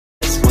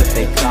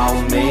they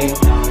call me.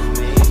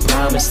 I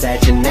promise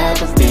that you'll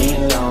never be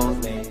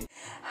lonely.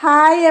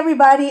 Hi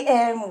everybody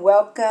and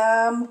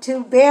welcome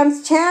to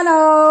Bam's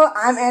channel.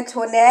 I'm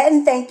Antoinette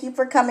and thank you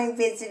for coming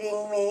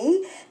visiting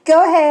me.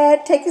 Go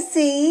ahead, take a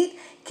seat,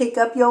 kick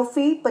up your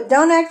feet, but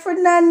don't ask for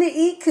nothing to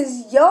eat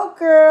because your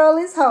girl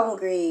is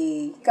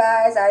hungry.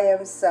 Guys, I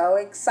am so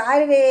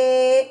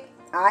excited.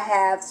 I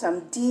have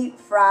some deep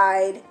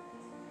fried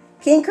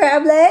king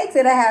crab legs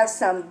and I have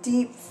some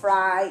deep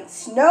fried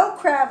snow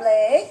crab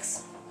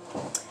legs.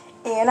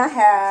 And I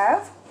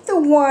have the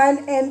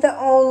one and the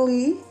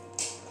only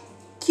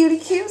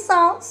QuttieQue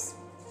sauce.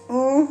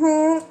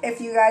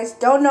 If you guys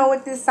don't know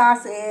what this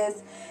sauce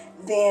is,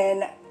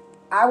 then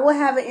I will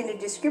have it in the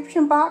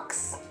description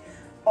box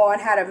on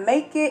how to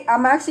make it.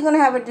 I'm actually going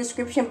to have a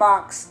description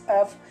box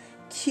of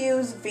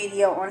Q's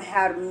video on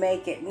how to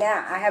make it.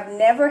 Now, I have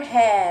never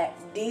had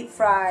deep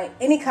fried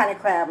any kind of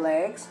crab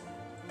legs.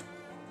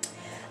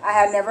 I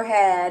have never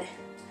had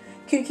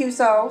QuttieQue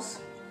sauce.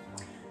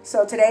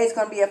 So today is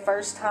going to be a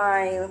first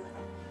time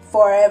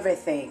for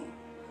everything.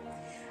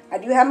 I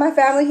do have my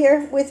family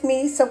here with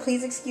me, so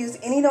please excuse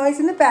any noise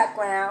in the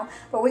background.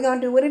 But we're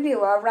going to do what it do,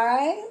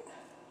 alright?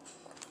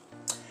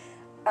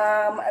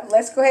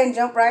 Let's go ahead and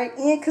jump right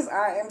in because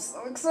I am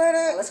so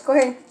excited. Let's go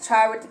ahead and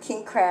try with the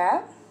king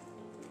crab.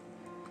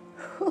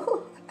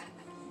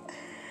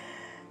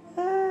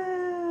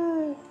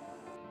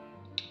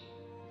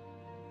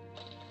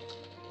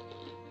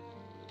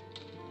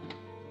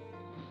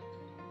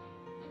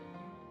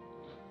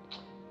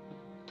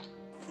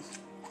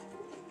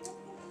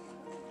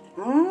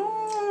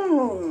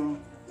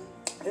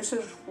 This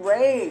is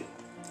great.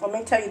 Let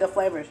me tell you the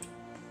flavors.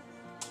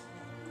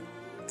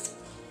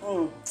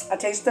 I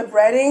taste the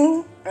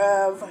breading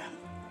of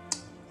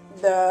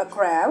the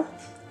crab.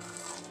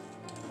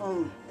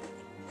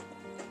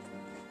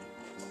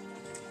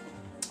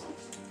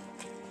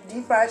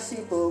 Deep fried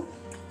seafood.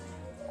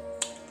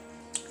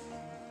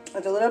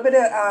 There's a little bit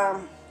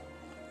of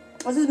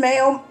this is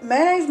mayo,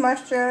 mayonnaise,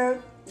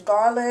 mustard,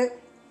 garlic,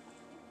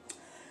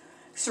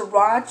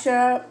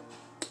 Sriracha,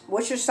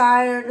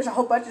 Worcestershire. There's a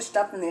whole bunch of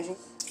stuff in this.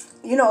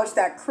 You know, it's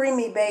that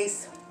creamy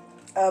base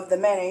of the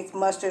mayonnaise,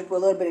 mustard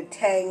with a little bit of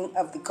tang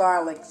of the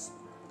garlic. It's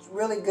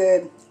really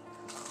good.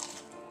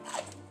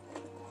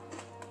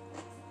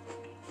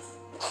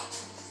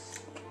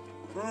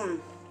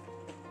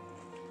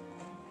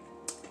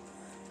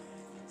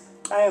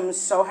 I am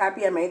so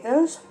happy I made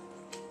this.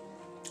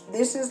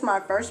 This is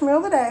my first meal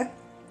of the day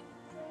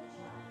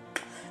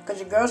because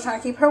your girl's trying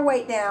to keep her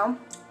weight down.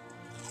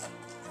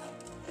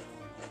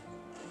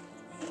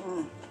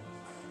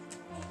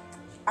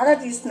 I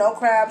got these snow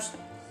crabs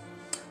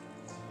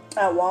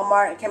at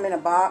Walmart. It came in a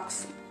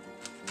box,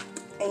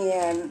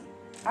 and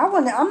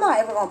I'm not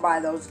ever gonna buy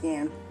those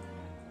again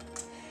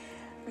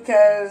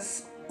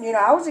because, you know,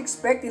 I was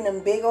expecting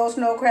them big old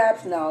snow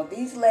crabs. No,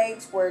 these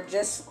legs were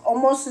just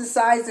almost the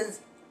size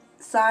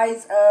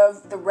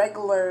of the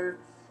regular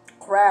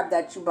crab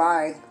that you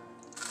buy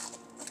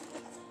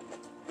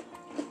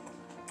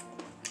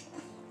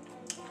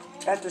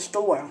at the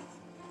store.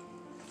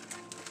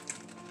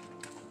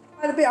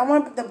 I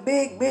want the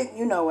big,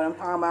 you know what I'm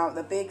talking about,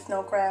 the big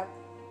snow crab.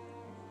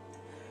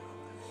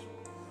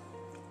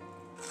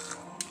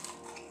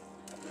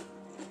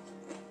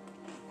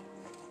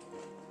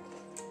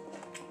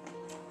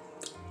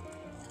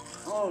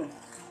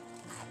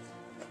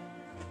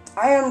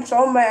 I am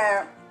so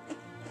mad.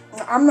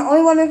 I'm the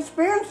only one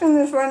experiencing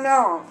this right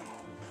now.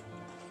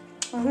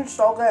 This is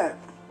so good.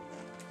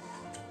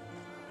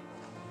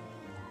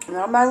 And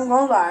I'm not even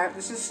gonna lie,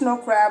 this is snow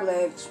crab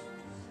legs.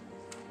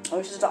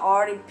 Which is the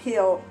already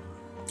peeled,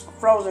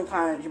 frozen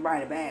kind that you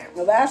buy in a bag.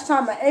 The last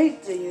time I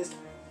ate these,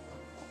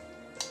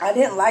 I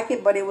didn't like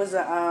it, but it was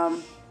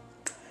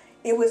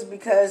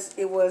because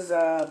it was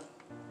a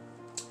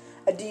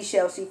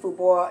de-shell seafood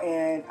boil,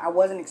 and I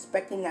wasn't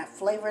expecting that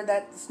flavor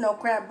that the snow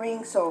crab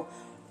brings. So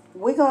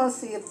we're gonna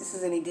see if this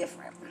is any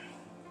different.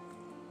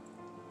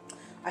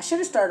 I should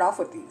have started off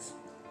with these.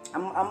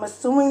 I'm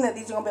assuming that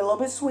these are gonna be a little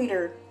bit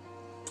sweeter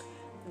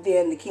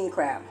than the king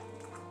crab.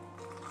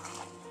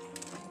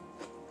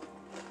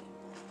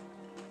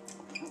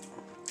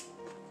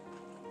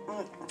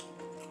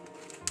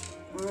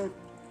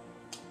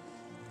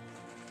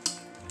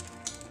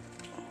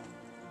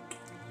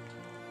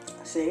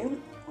 See?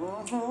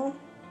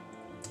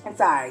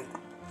 It's alright.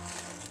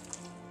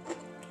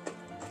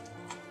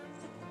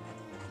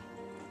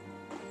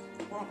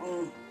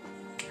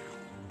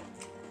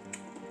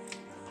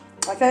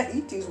 I can't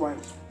eat these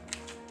ones.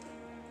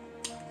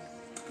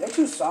 They're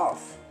too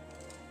soft.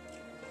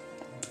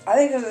 I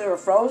think because they were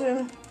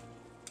frozen.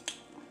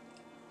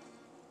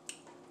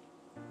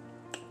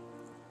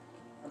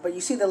 But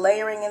you see the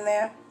layering in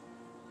there?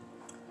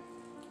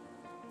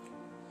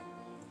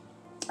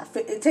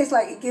 It tastes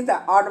like it gives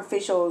that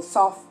artificial,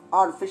 soft,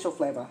 artificial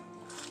flavor.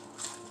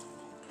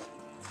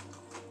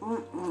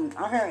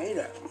 I can't eat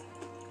it.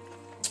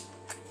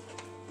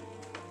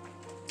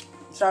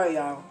 Sorry,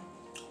 y'all.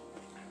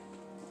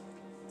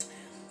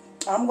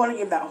 I'm going to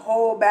give that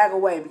whole bag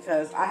away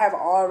because I have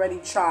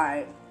already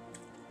tried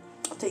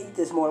to eat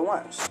this more than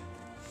once.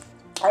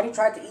 I already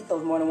tried to eat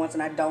those more than once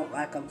and I don't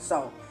like them.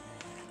 So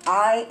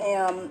I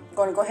am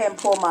going to go ahead and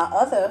pull my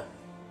other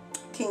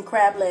king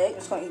crab leg. I'm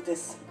just going to eat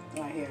this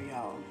right here,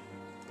 y'all.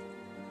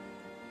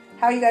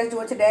 How are you guys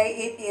doing today?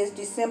 It is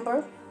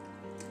December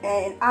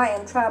and I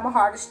am trying my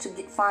hardest to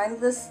get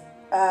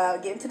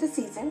into the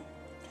season.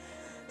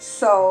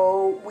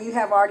 So we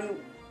have already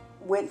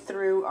went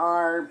through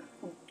our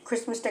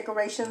Christmas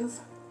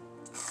decorations.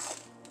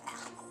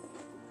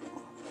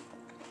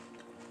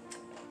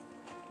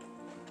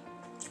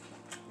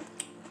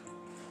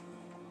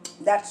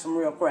 That's some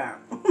real crab.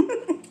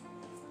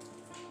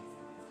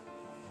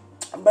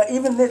 But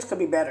even this could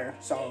be better.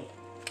 So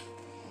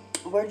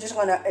we're just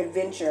going to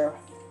adventure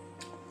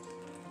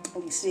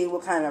and see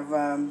what kind of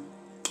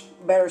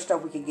better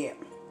stuff we can get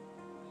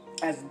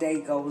as the day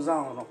goes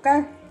on,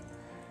 okay?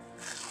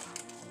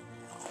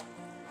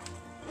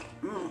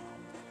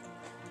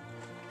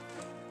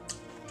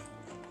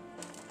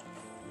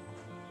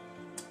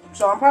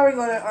 So I'm probably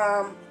going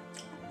to,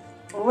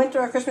 we went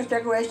through our Christmas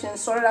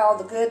decorations, sorted out all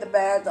the good, the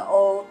bad, the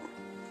old.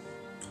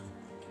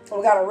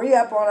 We got to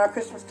re-up on our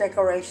Christmas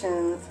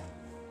decorations.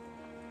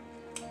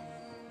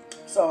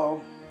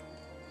 So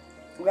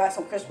we got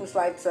some Christmas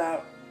lights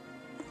up.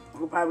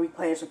 We'll probably be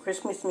playing some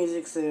Christmas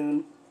music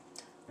soon.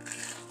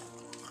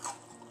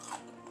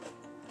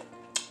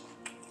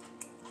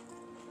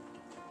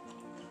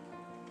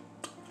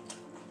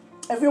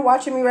 If you're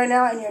watching me right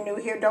now and you're new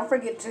here, don't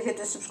forget to hit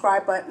the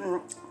subscribe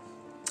button.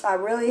 I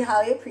really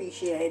highly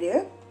appreciate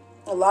it.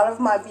 A lot of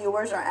my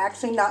viewers are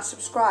actually not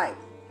subscribed,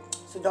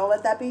 so don't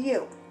let that be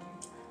you.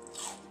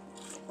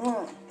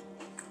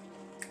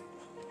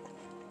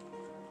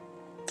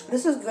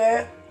 This is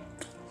good.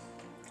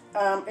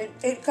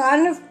 It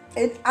kind of,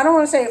 I don't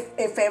want to say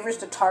it favors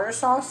the tartar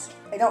sauce.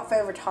 It don't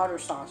favor tartar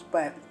sauce,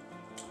 but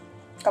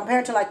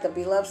compared to like the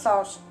beloved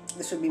sauce,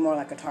 this would be more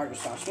like a tartar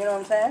sauce. You know what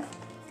I'm saying?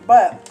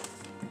 But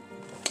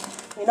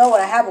you know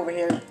what I have over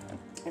here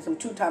is some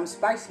 2 times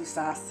spicy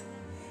sauce.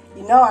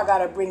 You know I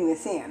gotta bring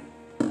this in.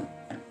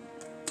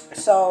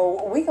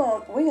 So we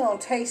gonna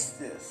taste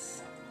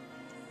this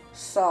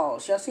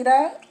sauce. Y'all see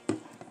that?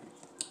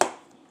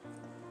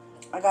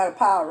 I got a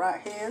pile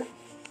right here.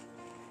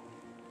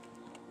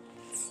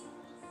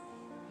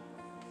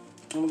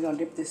 And we're gonna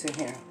dip this in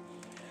here.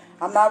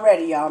 I'm not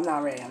ready, y'all. I'm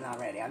not ready. I'm not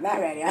ready. I'm not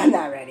ready. I'm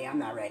not ready. I'm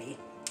not ready.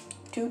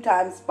 2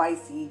 times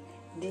spicy,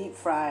 deep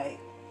fried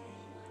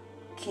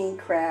king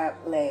crab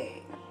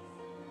leg.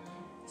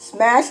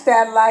 Smash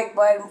that like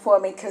button for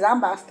me because I'm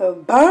about to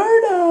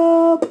burn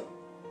up.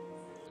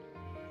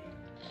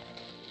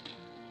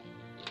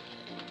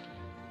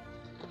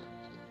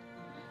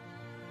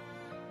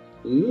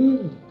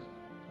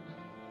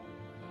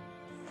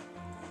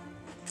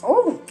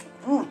 Oh,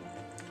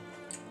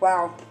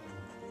 wow.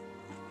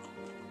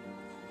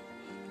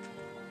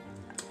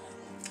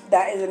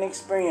 That is an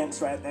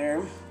experience right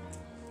there.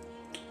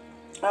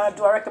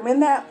 Do I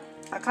recommend that?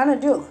 I kind of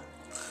do.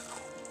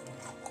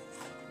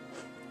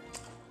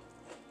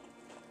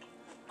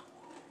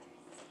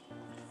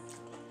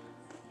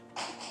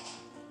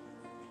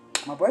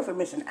 My boyfriend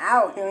missing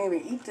out. He don't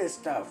even eat this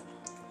stuff.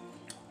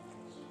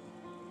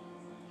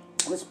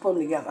 Let's put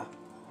them together.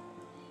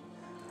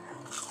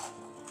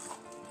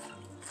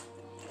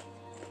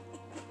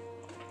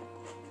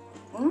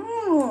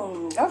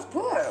 That's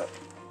good.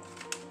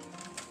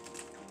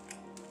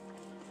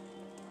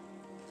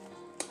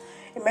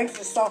 It makes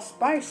the sauce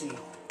spicy.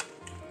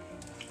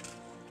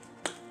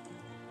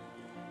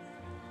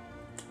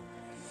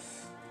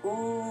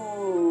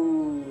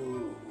 Ooh.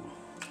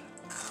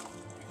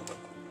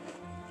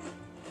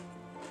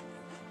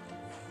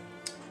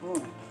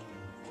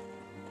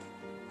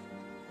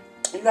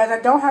 You guys, I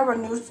don't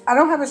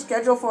have a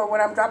schedule for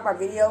when I'm dropping my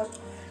videos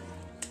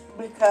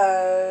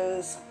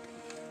because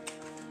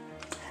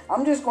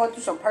I'm just going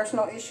through some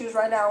personal issues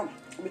right now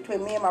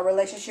between me and my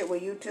relationship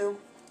with YouTube.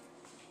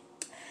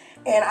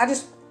 And I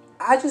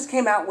just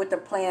came out with the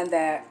plan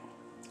that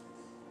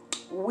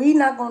we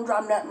not gonna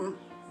drop nothing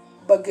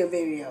but good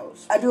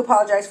videos. I do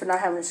apologize for not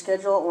having a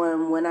schedule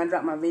on when I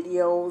drop my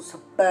videos,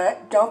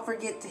 but don't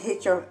forget to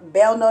hit your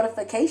bell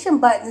notification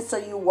button so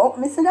you won't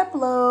miss an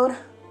upload.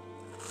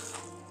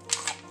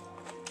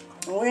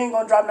 And we ain't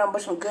gonna drop nothing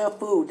but some good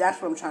food.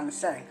 That's what I'm trying to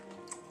say.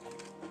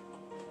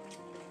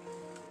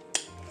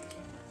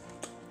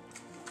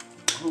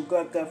 Some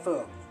good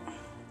food.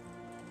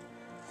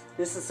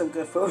 This is some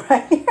good food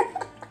right here.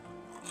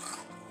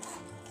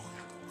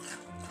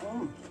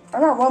 I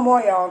got one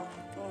more, y'all.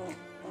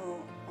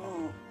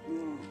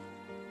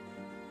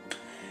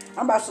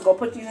 I'm about to go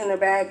put these in a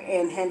bag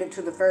and hand it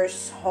to the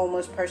first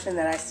homeless person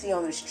that I see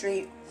on the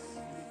street,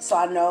 so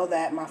I know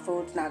that my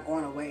food's not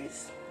going to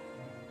waste.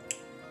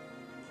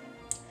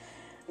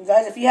 You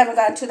guys, if you haven't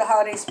gotten to the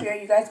holiday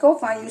spirit, you guys go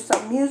find you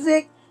some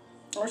music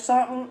or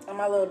something. And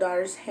my little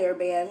daughter's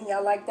hairband.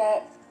 Y'all like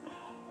that?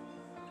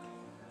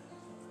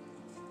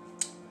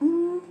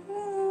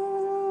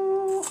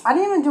 I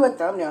didn't even do a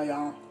thumbnail,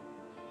 y'all.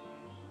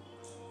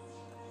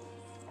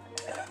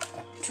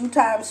 2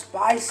 times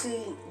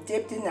spicy,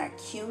 dipped in that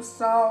QuttieQue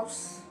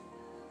sauce.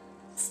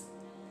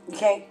 You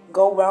can't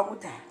go wrong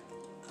with that.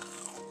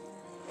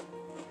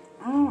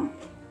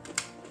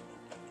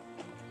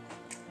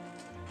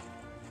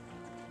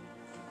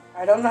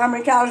 I don't know how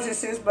many calories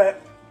this is,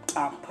 but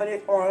I'll put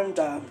it on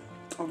the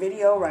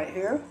video right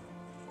here.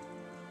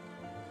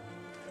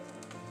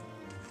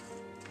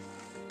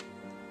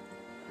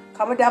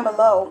 Comment down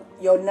below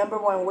your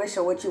 #1 wish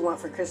or what you want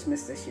for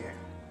Christmas this year.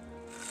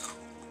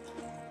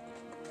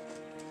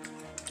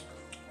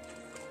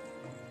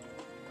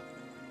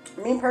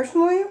 Me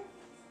personally,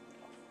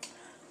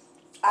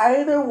 I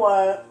either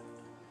want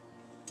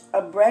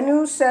a brand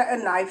new set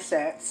of knife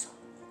sets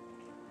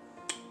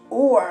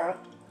or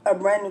a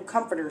brand new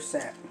comforter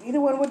set. Either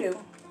one will do.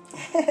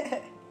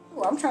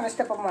 Well, I'm trying to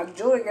step up my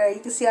jewelry, girl. You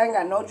can see I ain't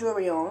got no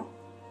jewelry on.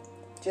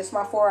 Just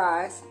my 4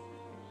 eyes.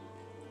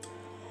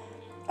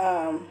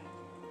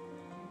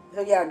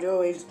 So yeah,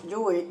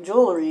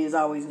 jewelry is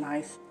always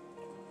nice.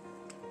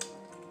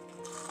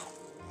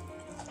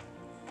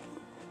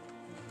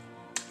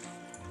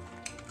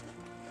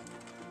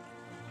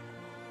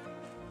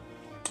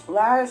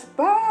 Last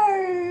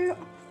bite.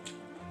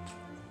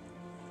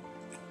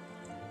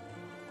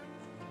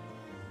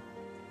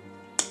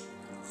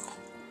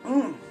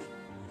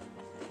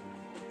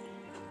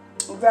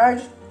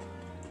 Guys,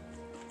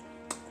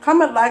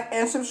 comment, like,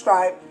 and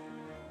subscribe.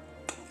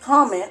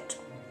 Comment,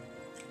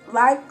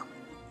 like,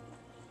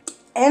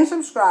 and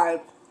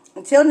subscribe.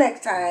 Until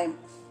next time,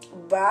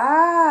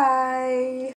 bye.